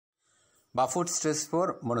BARFOEDS Test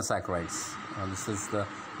for monosaccharides. This is the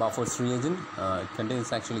BARFOEDS reagent. It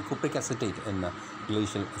contains actually cupric acetate in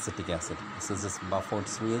glacial acetic acid. This is this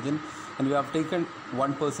BARFOEDS reagent, and we have taken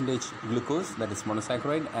 1% glucose, that is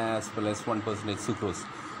monosaccharide, as well as 1% sucrose,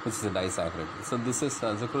 which is a disaccharide. So this is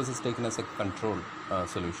sucrose is taken as a control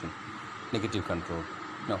solution, negative control.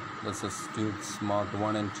 Now this is tubes marked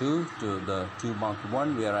 1 and 2. To the tube marked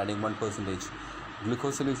 1, we are adding 1%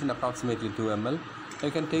 glucose solution, approximately 2 ml. You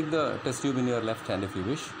can take the test tube in your left hand if you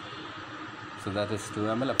wish. So that is 2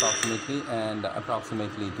 ml approximately, and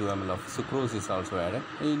approximately 2 ml of sucrose is also added.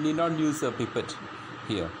 You need not use a pipette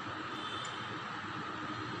here.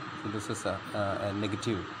 So this is a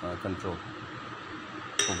negative control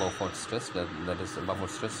for BARFOEDS test. That is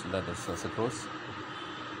BARFOEDS test. That is sucrose.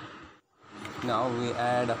 Now we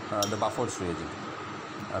add the BARFOEDS reagent.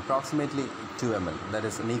 Approximately 2 ml. That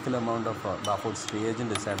is an equal amount of BARFOEDS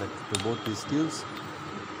reagent is added to both these tubes.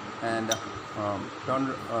 And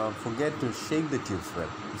don't forget to shake the tubes well.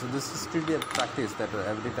 So this is strictly a practice that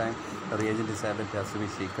every time the reagent is added, it has to be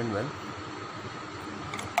shaken well.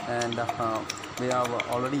 And we have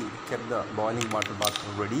already kept the boiling water bath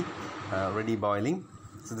ready boiling.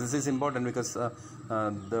 So this is important because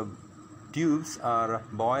the tubes are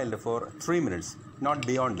boiled for 3 minutes, not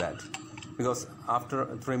beyond that. Because after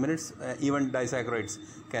 3 minutes, even disaccharides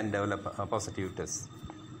can develop a positive test.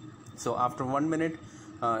 So after 1 minute,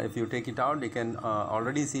 if you take it out, you can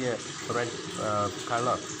already see a red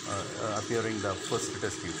color appearing the first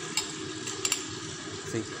test tube.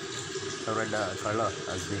 See, the red color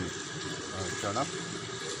has been shown up.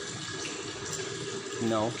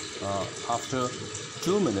 Now, after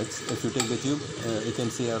 2 minutes, if you take the tube, you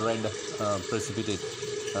can see a red precipitate,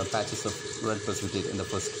 patches of red precipitate in the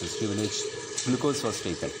first test tube in which glucose was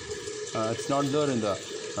taken. It's not there in the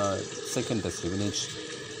second test tube in which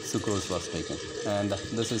sucrose was taken. And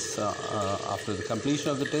this is after the completion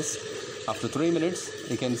of the test. After 3 minutes,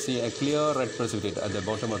 you can see a clear red precipitate at the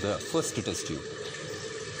bottom of the first test tube.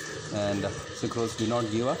 And sucrose do not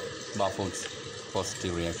give a BARFOEDS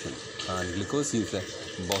positive reaction. And glucose gives a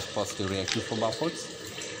positive reaction for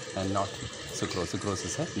BARFOEDS and not sucrose. Sucrose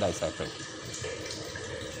is a disaccharide.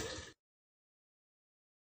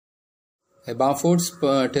 A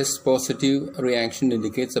BARFOEDS test positive reaction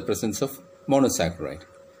indicates the presence of monosaccharide.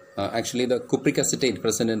 Actually, the cupric acetate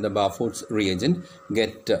present in the BARFOEDS reagent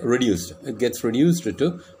gets reduced. It gets reduced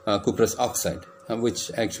to cuprous oxide,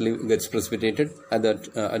 which actually gets precipitated at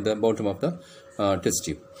the bottom of the test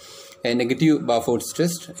tube. A negative BARFOEDS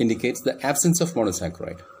test indicates the absence of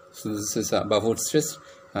monosaccharide. So this is a BARFOEDS test.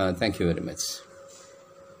 Thank you very much.